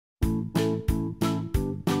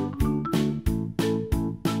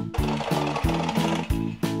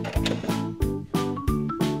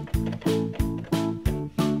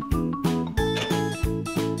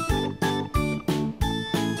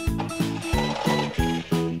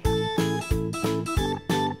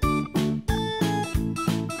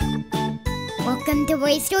Welcome to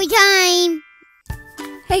RaceToyTime!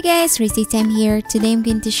 Hey guys, RaceToyTime here. Today I'm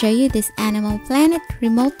going to show you this Animal Planet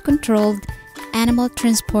remote controlled animal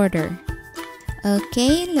transporter.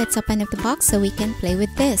 Okay, let's open up the box so we can play with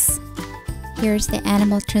this. Here's the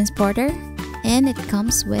animal transporter and it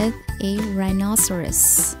comes with a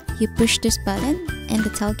rhinoceros. You push this button and the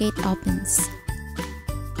tailgate opens.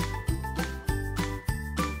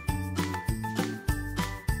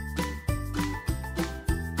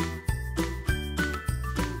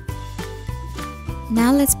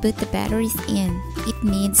 Now let's put the batteries in. It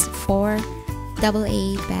needs 4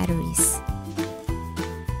 AA batteries.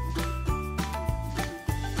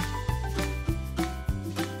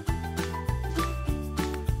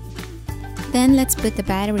 Then let's put the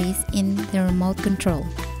batteries in the remote control.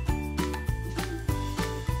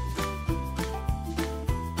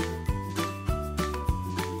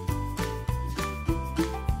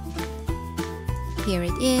 Here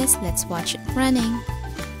it is. Let's watch it running.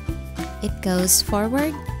 It goes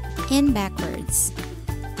forward and backwards.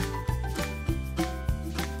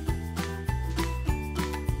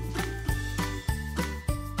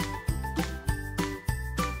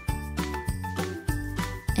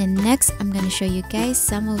 And next, I'm going to show you guys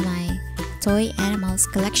some of my toy animals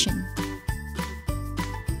collection.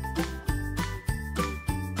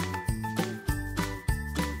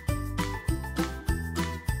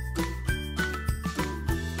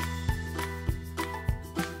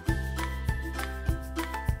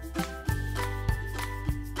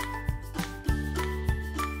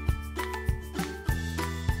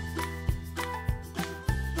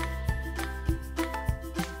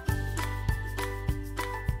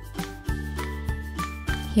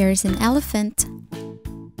 Here's an elephant.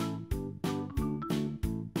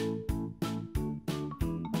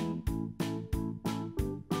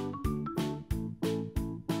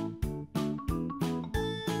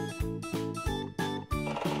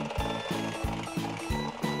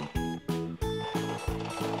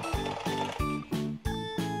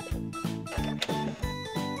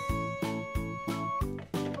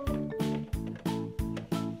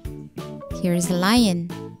 Here's a lion.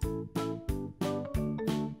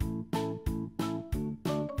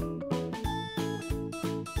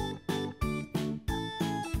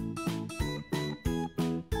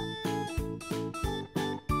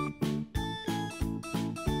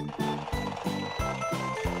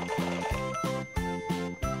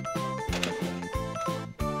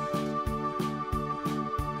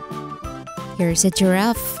 Here's a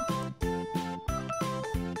giraffe.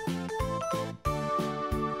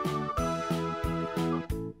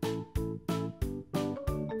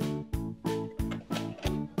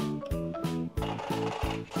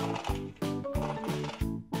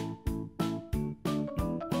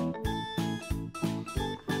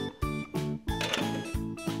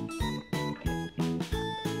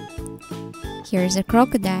 Here's a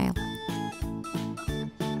crocodile.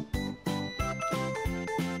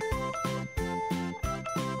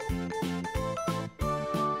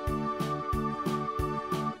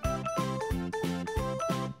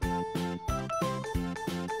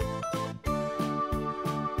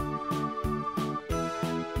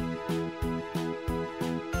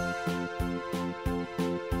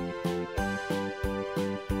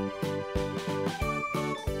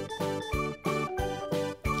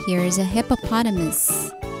 Here is a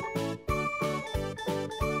hippopotamus.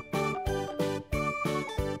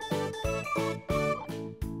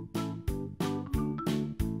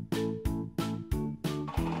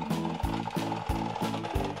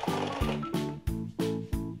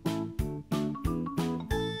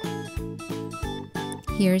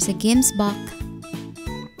 Here's a gemsbok.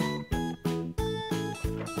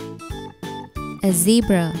 A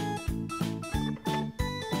zebra.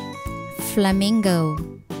 Flamingo.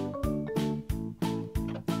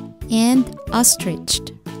 And ostrich.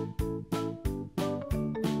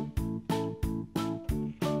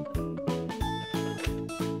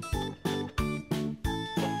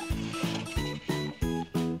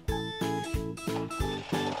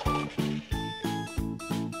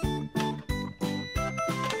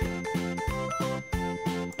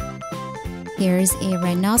 Here's a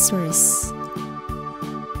rhinoceros.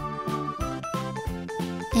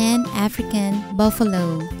 And African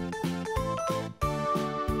buffalo.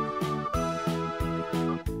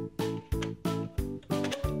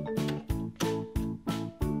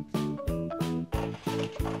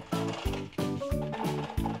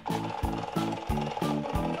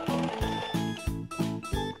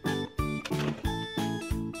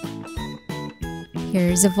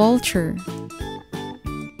 Here's a vulture.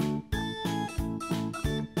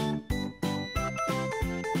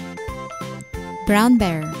 Brown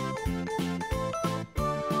bear.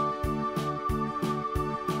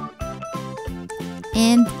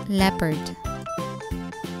 leopard.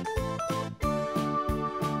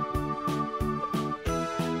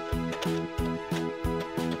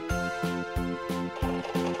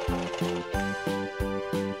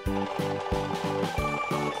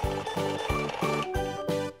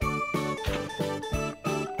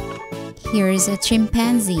 Here is a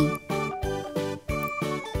chimpanzee,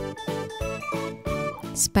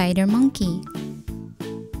 spider monkey,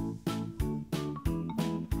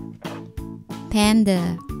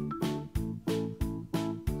 panda,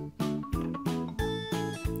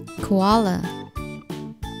 koala,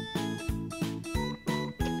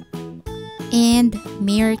 and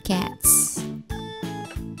meerkats.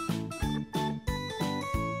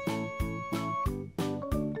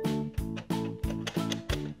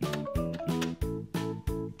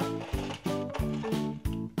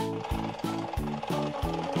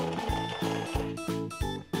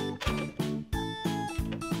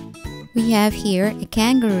 We have here a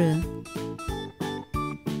kangaroo,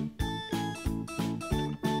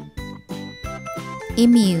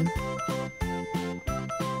 emu,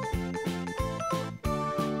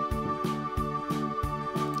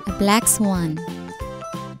 a black swan,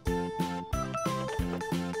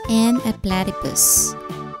 and a platypus.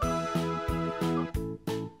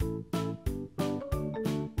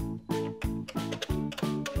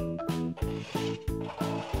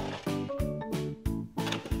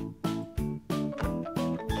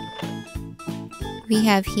 We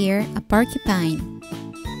have here a porcupine,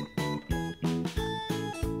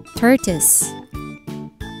 tortoise,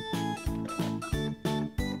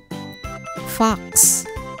 fox,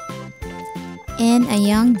 and a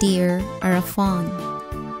young deer or a fawn.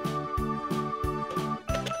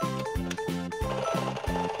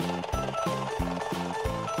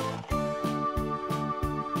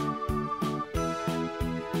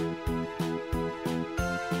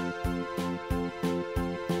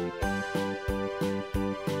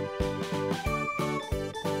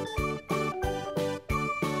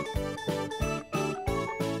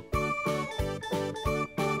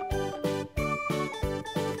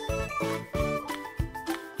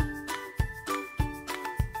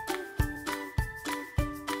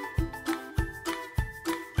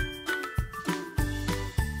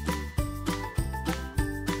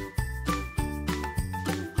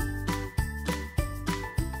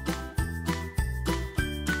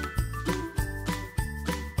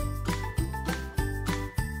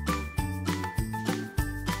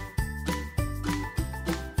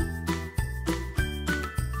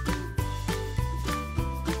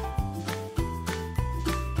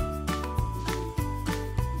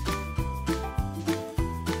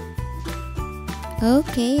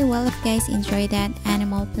 Okay, well, if you guys enjoyed that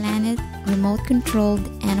Animal Planet remote controlled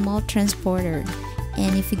animal transporter,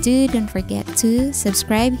 and if you do, don't forget to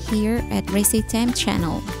subscribe here at RaceToyTime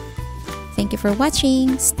channel. Thank you for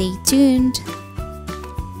watching. Stay tuned.